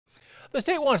The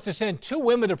state wants to send two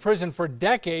women to prison for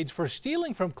decades for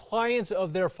stealing from clients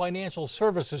of their financial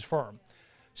services firm.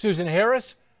 Susan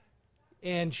Harris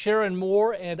and Sharon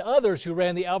Moore and others who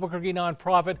ran the Albuquerque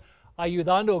nonprofit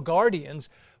Ayudando Guardians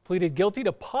pleaded guilty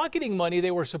to pocketing money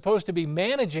they were supposed to be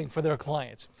managing for their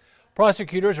clients.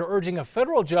 Prosecutors are urging a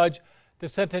federal judge to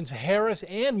sentence Harris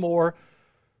and Moore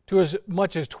to as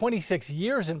much as 26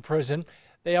 years in prison.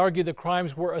 They argue the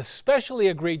crimes were especially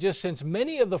egregious since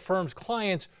many of the firm's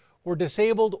clients were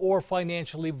disabled or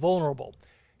financially vulnerable.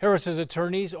 Harris's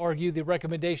attorneys argue the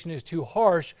recommendation is too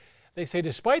harsh. They say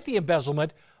despite the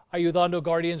embezzlement, Ayudando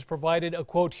Guardians provided a,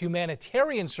 quote,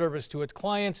 humanitarian service to its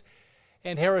clients,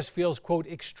 and Harris feels, quote,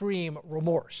 extreme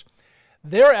remorse.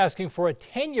 They're asking for a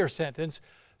 10-year sentence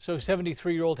so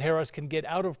 73-year-old Harris can get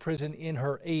out of prison in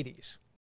her 80s.